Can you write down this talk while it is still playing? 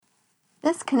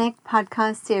This Connect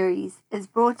podcast series is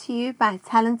brought to you by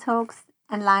Talent Talks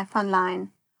and Life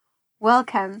Online.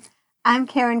 Welcome. I'm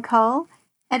Karen Cole,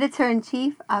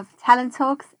 Editor-in-Chief of Talent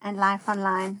Talks and Life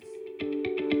Online.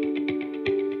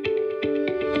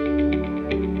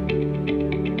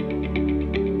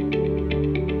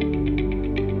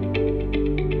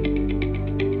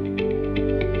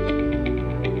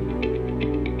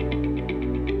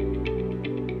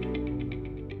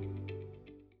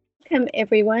 Welcome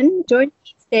everyone. Joining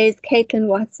me today is Caitlin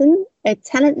Watson, a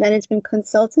talent management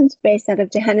consultant based out of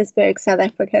Johannesburg, South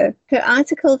Africa. Her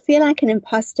article, Feel Like an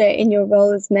Imposter in Your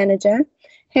Role as Manager,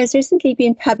 has recently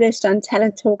been published on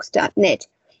talenttalks.net.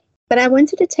 But I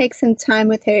wanted to take some time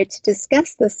with her to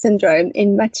discuss this syndrome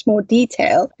in much more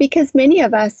detail because many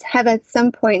of us have at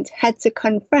some point had to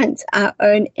confront our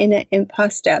own inner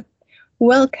imposter.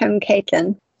 Welcome,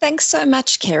 Caitlin. Thanks so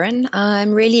much, Karen. I'm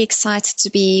really excited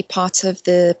to be part of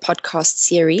the podcast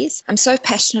series. I'm so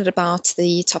passionate about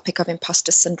the topic of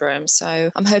imposter syndrome,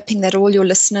 so I'm hoping that all your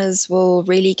listeners will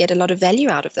really get a lot of value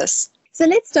out of this. So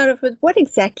let's start off with what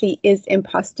exactly is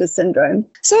imposter syndrome?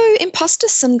 So imposter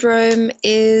syndrome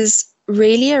is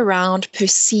really around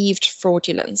perceived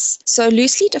fraudulence. So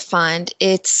loosely defined,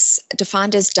 it's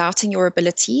defined as doubting your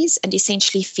abilities and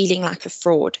essentially feeling like a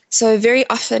fraud. So very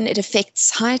often it affects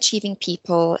high achieving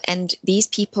people, and these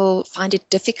people find it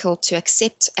difficult to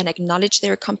accept and acknowledge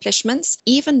their accomplishments,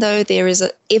 even though there is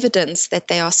evidence that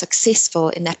they are successful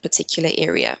in that particular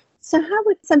area. So how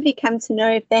would somebody come to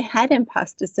know if they had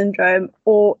imposter syndrome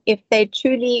or if they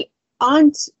truly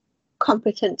aren't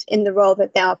competent in the role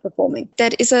that they are performing?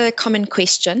 That is a common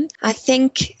question. I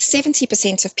think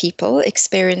 70% of people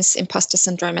experience imposter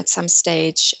syndrome at some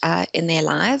stage in their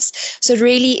lives. So it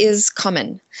really is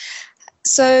common.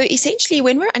 So essentially,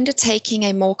 when we're undertaking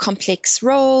a more complex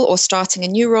role or starting a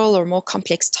new role or a more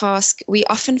complex task, we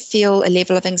often feel a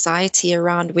level of anxiety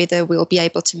around whether we'll be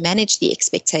able to manage the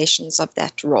expectations of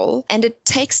that role. And it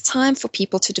takes time for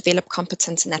people to develop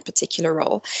competence in that particular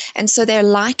role. And so they're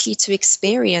likely to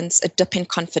experience a dip in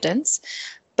confidence.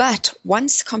 But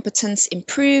once competence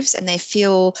improves and they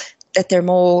feel that they're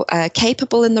more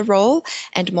capable in the role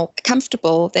and more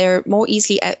comfortable, they're more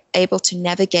easily able to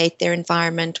navigate their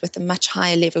environment with a much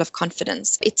higher level of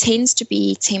confidence. It tends to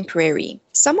be temporary.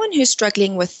 Someone who's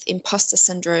struggling with imposter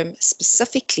syndrome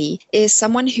specifically is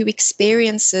someone who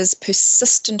experiences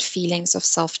persistent feelings of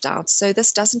self-doubt. So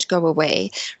this doesn't go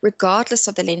away, regardless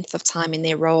of the length of time in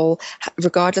their role,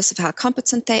 regardless of how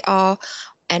competent they are,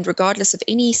 and regardless of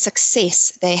any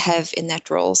success they have in that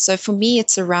role. So for me,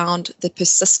 it's around the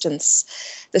persistence,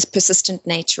 this persistent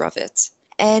nature of it.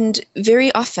 And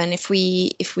very often, if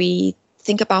we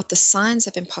think about the signs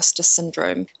of imposter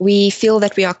syndrome, we feel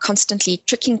that we are constantly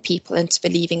tricking people into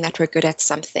believing that we're good at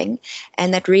something,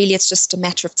 and that really it's just a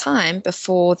matter of time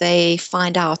before they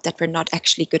find out that we're not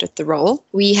actually good at the role.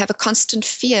 We have a constant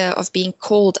fear of being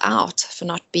called out for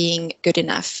not being good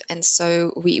enough, and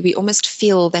so we almost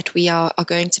feel that we are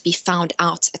going to be found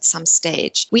out at some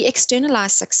stage. We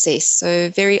externalize success,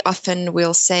 so very often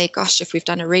we'll say, gosh, if we've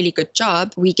done a really good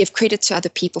job, we give credit to other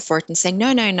people for it and say, no,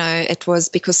 it was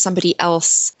because somebody else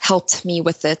helped me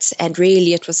with it, and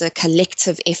really it was a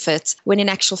collective effort, when in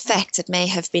actual fact it may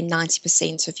have been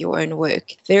 90% of your own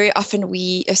work. Very often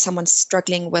if someone's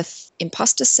struggling with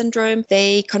imposter syndrome,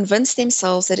 they convince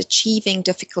themselves that achieving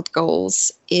difficult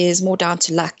goals is more down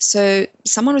to luck. So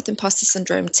someone with imposter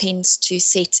syndrome tends to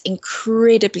set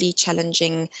incredibly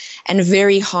challenging and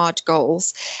very hard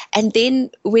goals. And then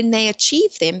when they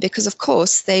achieve them, because of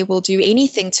course they will do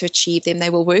anything to achieve them, they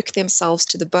will work themselves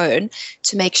to the bone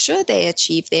to make sure they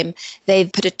achieve them, they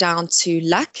put it down to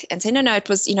luck and say, no, it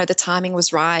was, the timing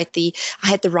was right, I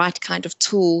had the right kind of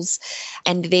tools.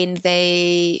 And then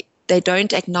they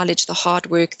don't acknowledge the hard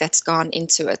work that's gone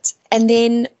into it. And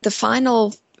then the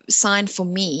final sign for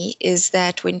me is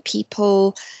that when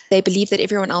people, they believe that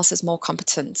everyone else is more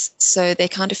competent. So they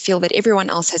kind of feel that everyone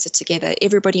else has it together.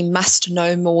 Everybody must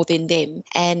know more than them.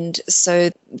 And so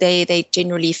they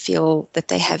generally feel that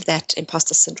they have that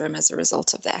imposter syndrome as a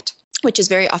result of that, which is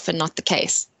very often not the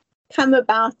case. Come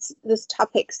about this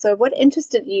topic. So what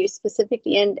interested you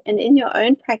specifically, and in your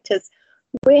own practice,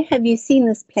 where have you seen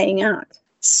this playing out?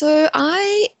 So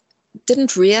I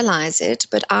didn't realize it,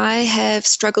 but I have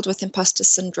struggled with imposter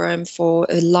syndrome for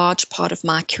a large part of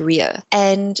my career.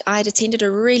 And I'd attended a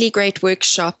really great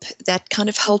workshop that kind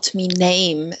of helped me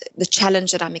name the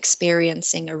challenge that I'm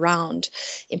experiencing around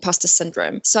imposter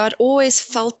syndrome. So I'd always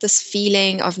felt this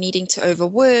feeling of needing to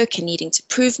overwork and needing to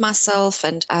prove myself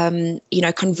and,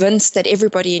 convinced that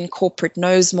everybody in corporate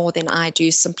knows more than I do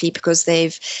simply because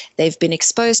they've been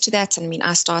exposed to that. And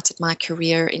I started my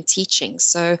career in teaching.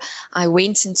 So I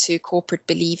went into corporate corporate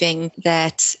believing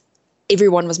that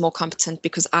everyone was more competent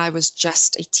because I was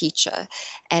just a teacher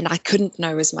and I couldn't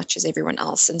know as much as everyone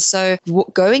else. And so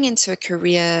going into a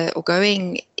career or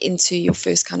going into your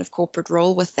first kind of corporate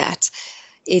role with that,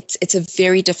 it's a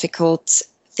very difficult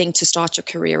thing to start your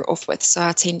career off with. So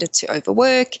I tended to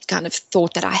overwork, kind of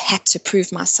thought that I had to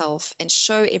prove myself and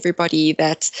show everybody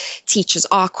that teachers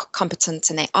are competent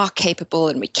and they are capable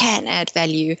and we can add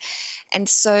value. And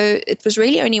so it was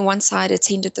really only once I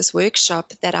attended this workshop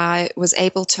that I was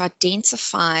able to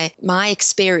identify my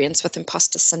experience with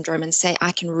imposter syndrome and say,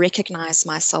 I can recognize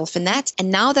myself in that. And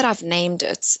now that I've named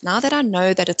it, now that I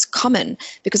know that it's common,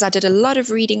 because I did a lot of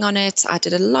reading on it, I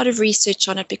did a lot of research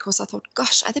on it because I thought,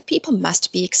 gosh, other people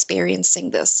must be experiencing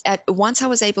this. Once I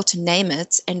was able to name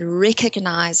it and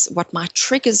recognize what my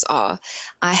triggers are,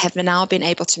 I have now been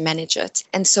able to manage it.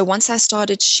 And so once I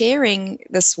started sharing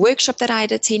this workshop that I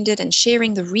had attended and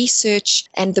sharing the research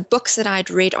and the books that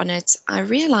I'd read on it, I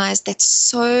realized that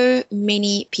so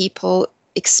many people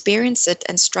experience it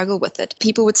and struggle with it.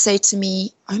 People would say to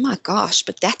me, oh my gosh,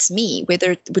 but that's me,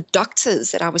 whether it were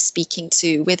doctors that I was speaking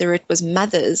to, whether it was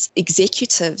mothers,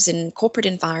 executives in corporate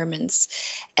environments,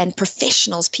 and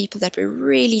professionals, people that were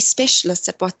really specialists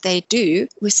at what they do,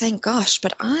 were saying, gosh,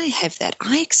 but I have that,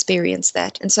 I experience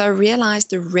that. And so I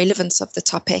realized the relevance of the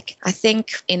topic. I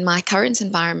think in my current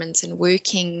environment and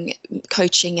working,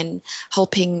 coaching and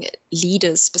helping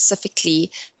leaders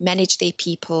specifically manage their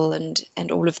people and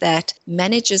all of that,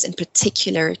 managers in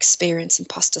particular experience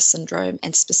imposter syndrome,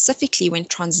 and specifically when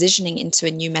transitioning into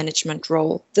a new management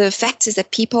role. The fact is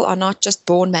that people are not just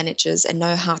born managers and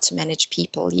know how to manage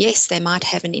people. Yes, they might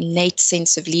have an innate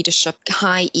sense of leadership,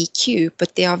 high EQ,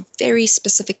 but there are very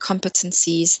specific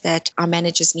competencies that our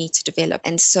managers need to develop.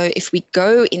 And so if we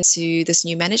go into this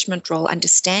new management role,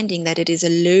 understanding that it is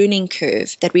a learning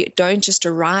curve, that we don't just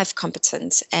arrive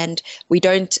competent, and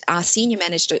our senior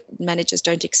managers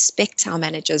don't expect our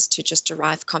managers to just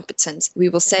arrive competent, we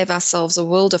will save ourselves a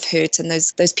world of hurt, and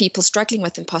those people struggling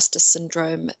with imposter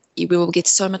syndrome, we will get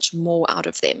so much more out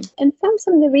of them. And from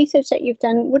some of the research that you've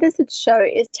done, what does it show?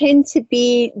 Is it tend to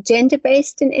be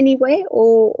gender-based in any way,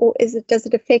 or does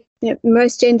it affect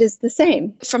most genders the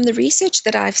same? From the research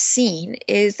that I've seen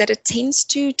is that it tends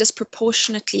to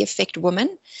disproportionately affect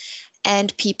women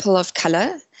and people of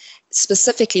color,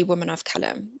 specifically women of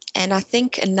color. And I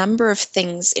think a number of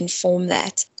things inform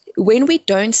that. When we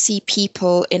don't see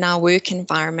people in our work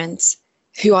environment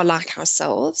who are like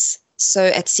ourselves, so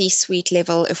at C-suite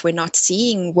level, if we're not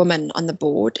seeing women on the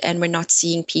board and we're not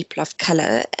seeing people of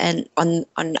color and on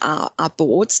our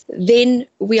boards, then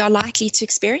we are likely to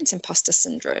experience imposter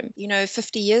syndrome.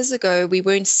 50 years ago, we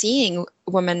weren't seeing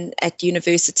women at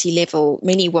university level,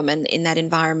 many women in that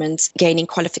environment gaining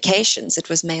qualifications. It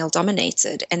was male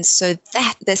dominated. And so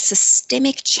that the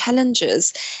systemic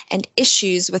challenges and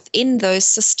issues within those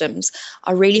systems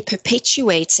are really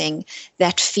perpetuating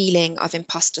that feeling of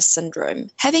imposter syndrome.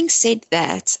 Having said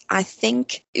that, I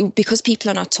think because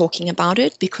people are not talking about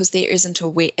it, because there isn't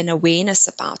an awareness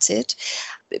about it,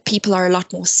 people are a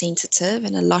lot more sensitive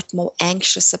and a lot more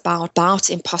anxious about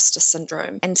imposter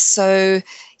syndrome. And so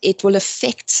it will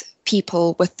affect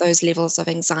people with those levels of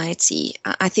anxiety.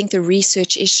 I think the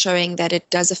research is showing that it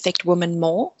does affect women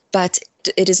more, but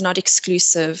it is not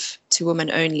exclusive to women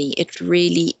only. It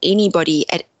really,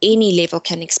 anybody at any level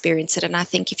can experience it. And I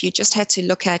think if you just had to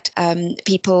look at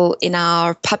people in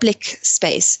our public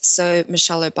space, so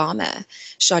Michelle Obama,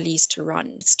 Charlize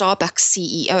Theron,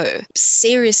 Starbucks CEO,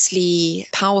 seriously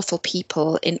powerful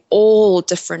people in all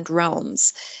different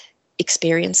realms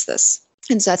experience this.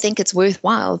 And so I think it's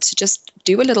worthwhile to just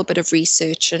do a little bit of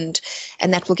research, and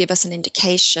that will give us an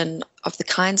indication of the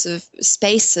kinds of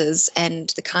spaces and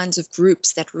the kinds of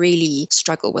groups that really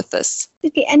struggle with this.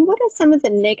 Okay, and what are some of the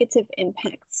negative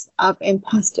impacts of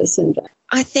imposter syndrome?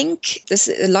 I think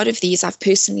a lot of these I've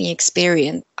personally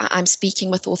experienced. I'm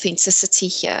speaking with authenticity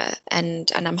here,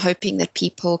 and I'm hoping that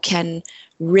people can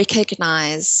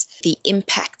recognize the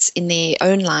impacts in their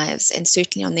own lives and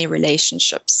certainly on their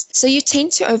relationships. So you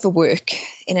tend to overwork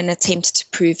in an attempt to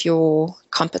prove your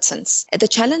competence. The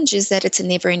challenge is that it's a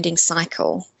never-ending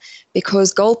cycle,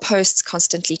 because goalposts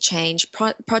constantly change,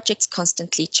 projects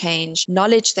constantly change,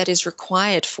 knowledge that is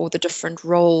required for the different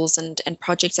roles and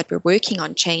projects that we're working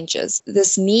on changes.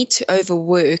 This need to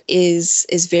overwork is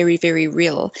very, very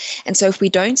real. And so if we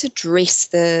don't address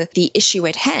the issue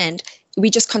at hand, we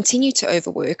just continue to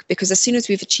overwork, because as soon as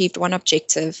we've achieved one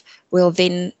objective, we'll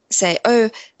then say, oh,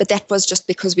 but that was just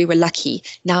because we were lucky.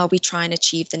 Now we try and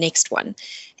achieve the next one.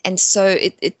 And so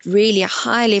it really, a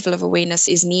high level of awareness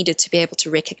is needed to be able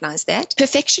to recognize that.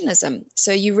 Perfectionism.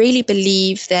 So you really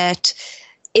believe that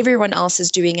everyone else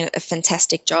is doing a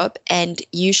fantastic job, and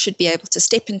you should be able to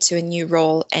step into a new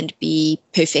role and be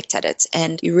perfect at it.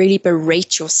 And you really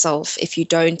berate yourself if you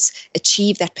don't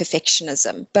achieve that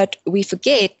perfectionism. But we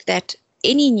forget that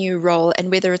any new role,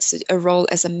 and whether it's a role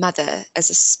as a mother,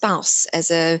 as a spouse, as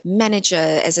a manager,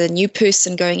 as a new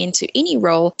person going into any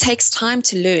role, takes time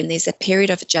to learn. There's a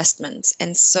period of adjustment.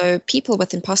 And so people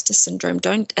with imposter syndrome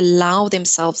don't allow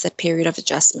themselves that period of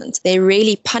adjustment. They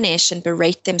really punish and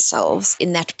berate themselves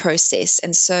in that process.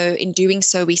 And so in doing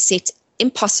so, we set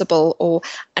impossible or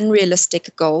unrealistic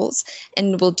goals,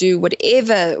 and we'll do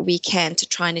whatever we can to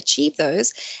try and achieve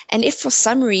those. And if for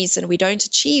some reason we don't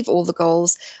achieve all the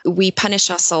goals, we punish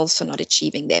ourselves for not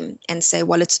achieving them and say,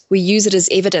 well, we use it as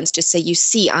evidence to say, you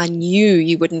see, I knew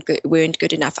you weren't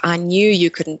good enough. I knew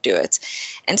you couldn't do it.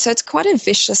 And so it's quite a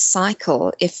vicious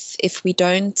cycle if we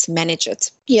don't manage it.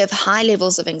 You have high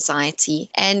levels of anxiety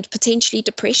and potentially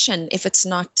depression if it's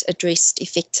not addressed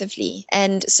effectively.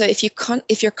 And so if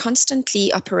you're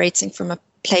constantly operating from a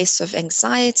place of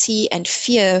anxiety and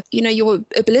fear, your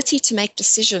ability to make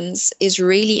decisions is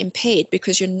really impaired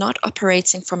because you're not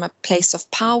operating from a place of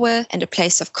power and a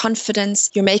place of confidence.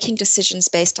 You're making decisions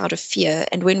based out of fear.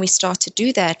 And when we start to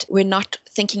do that, we're not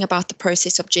thinking about the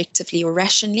process objectively or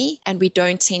rationally, and we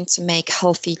don't tend to make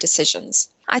healthy decisions.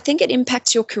 I think it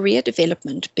impacts your career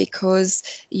development because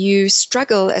you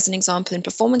struggle, as an example, in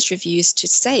performance reviews to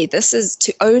say, this is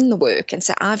to own the work and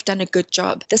say, I've done a good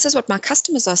job. This is what my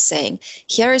customers are saying.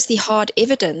 Here is the hard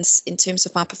evidence in terms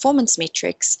of my performance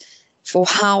metrics for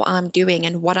how I'm doing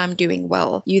and what I'm doing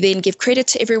well. You then give credit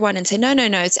to everyone and say, no,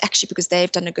 it's actually because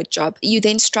they've done a good job. You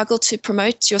then struggle to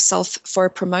promote yourself for a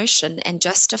promotion and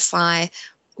justify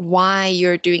why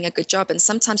you're doing a good job. And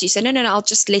sometimes you say, no, I'll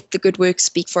just let the good work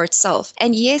speak for itself.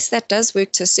 And yes, that does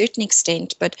work to a certain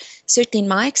extent, but certainly in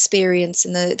my experience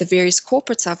in the various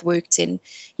corporates I've worked in,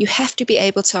 you have to be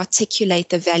able to articulate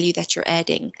the value that you're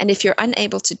adding. And if you're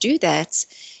unable to do that,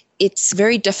 it's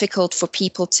very difficult for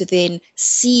people to then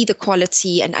see the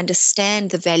quality and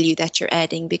understand the value that you're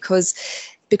adding because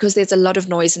there's a lot of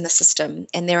noise in the system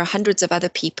and there are hundreds of other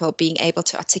people being able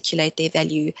to articulate their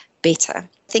value better.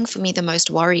 I think for me the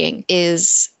most worrying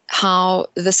is how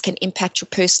this can impact your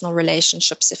personal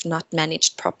relationships if not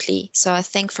managed properly. So I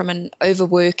think from an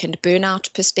overwork and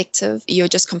burnout perspective, you're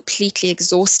just completely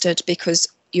exhausted because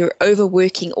you're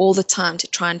overworking all the time to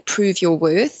try and prove your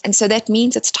worth. And so that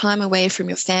means it's time away from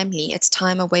your family. It's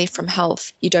time away from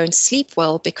health. You don't sleep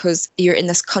well because you're in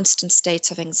this constant state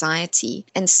of anxiety.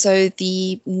 And so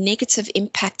the negative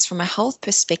impacts from a health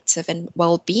perspective and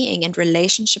well-being and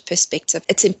relationship perspective,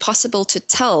 it's impossible to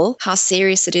tell how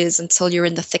serious it is until you're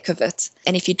in the thick of it.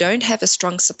 And if you don't have a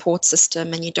strong support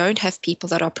system and you don't have people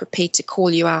that are prepared to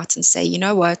call you out and say, you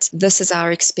know what, this is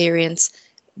our experience,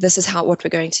 this is what we're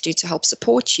going to do to help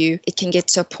support you, it can get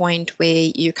to a point where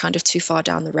you're kind of too far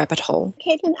down the rabbit hole.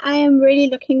 Caitlin, I am really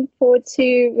looking forward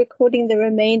to recording the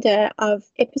remainder of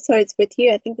episodes with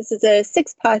you. I think this is a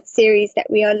 6-part series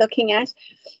that we are looking at.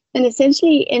 And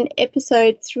essentially in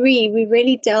episode 3, we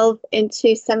really delve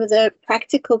into some of the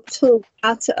practical tools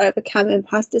how to overcome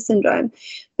imposter syndrome.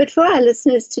 But for our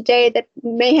listeners today that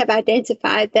may have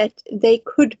identified that they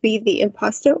could be the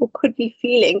imposter or could be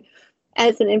feeling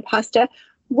as an imposter,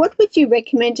 what would you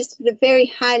recommend, just at a very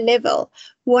high level,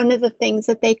 one of the things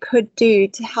that they could do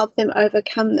to help them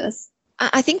overcome this?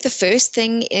 I think the first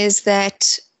thing is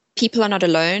that people are not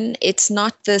alone. It's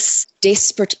not this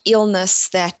desperate illness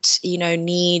that,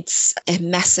 needs a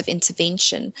massive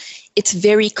intervention. It's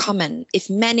very common. If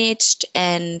managed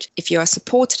and if you are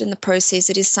supported in the process,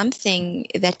 it is something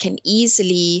that can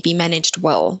easily be managed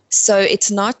well. So it's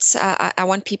not, I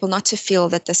want people not to feel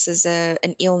that this is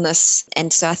an illness.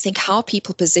 And so I think how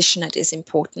people position it is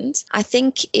important. I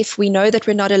think if we know that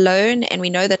we're not alone and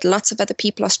we know that lots of other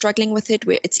people are struggling with it,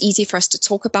 where it's easy for us to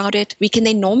talk about it, we can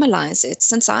then normalize it.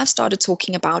 Since I've started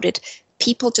talking about it,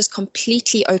 people just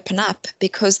completely open up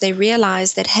because they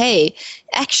realize that, hey,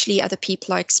 actually other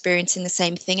people are experiencing the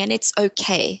same thing and it's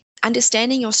okay.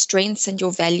 Understanding your strengths and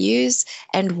your values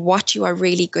and what you are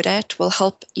really good at will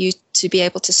help you to be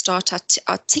able to start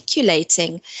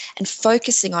articulating and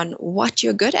focusing on what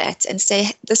you're good at and say,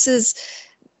 this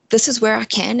is where I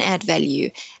can add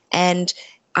value. And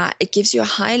it gives you a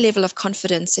high level of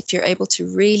confidence if you're able to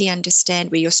really understand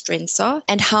where your strengths are,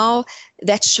 and how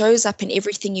that shows up in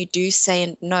everything you do, say,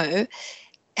 and know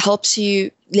helps you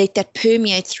let that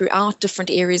permeate throughout different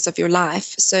areas of your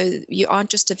life. So you aren't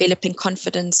just developing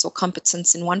confidence or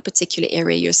competence in one particular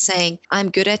area. You're saying, I'm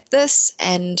good at this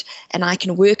and I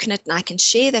can work on it and I can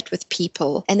share that with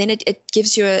people. And then it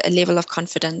gives you a level of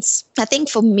confidence. I think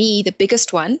for me, the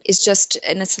biggest one is just,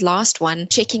 and it's the last one,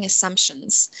 checking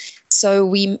assumptions. So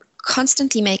we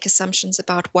constantly make assumptions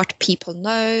about what people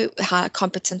know, how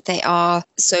competent they are.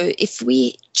 So if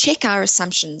we check our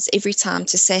assumptions every time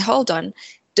to say, hold on,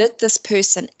 did this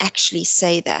person actually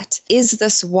say that? Is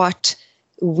this what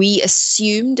we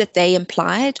assumed that they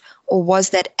implied, or was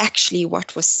that actually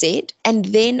what was said? And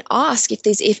then ask if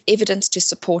there's evidence to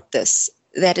support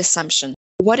that assumption.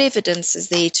 What evidence is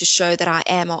there to show that I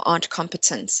am or aren't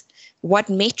competent? What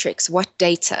metrics, what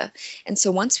data? And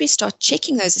so once we start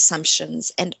checking those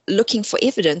assumptions and looking for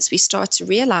evidence, we start to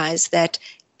realize that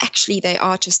actually they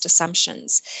are just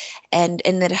assumptions, and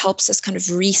that it helps us kind of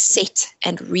reset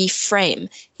and reframe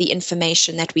the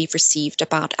information that we've received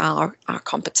about our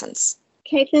competence.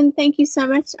 Caitlin, thank you so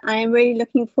much. I am really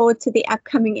looking forward to the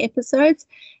upcoming episodes.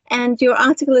 And your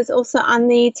article is also on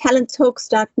the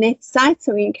talenttalks.net site,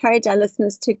 so we encourage our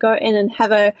listeners to go in and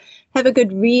have a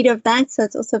good read of that. So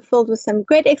it's also filled with some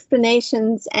great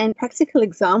explanations and practical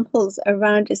examples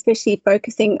around, especially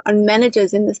focusing on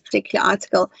managers in this particular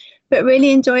article. But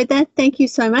really enjoyed that. Thank you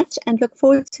so much, and look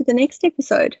forward to the next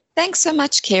episode. Thanks so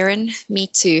much, Karen. Me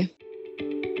too.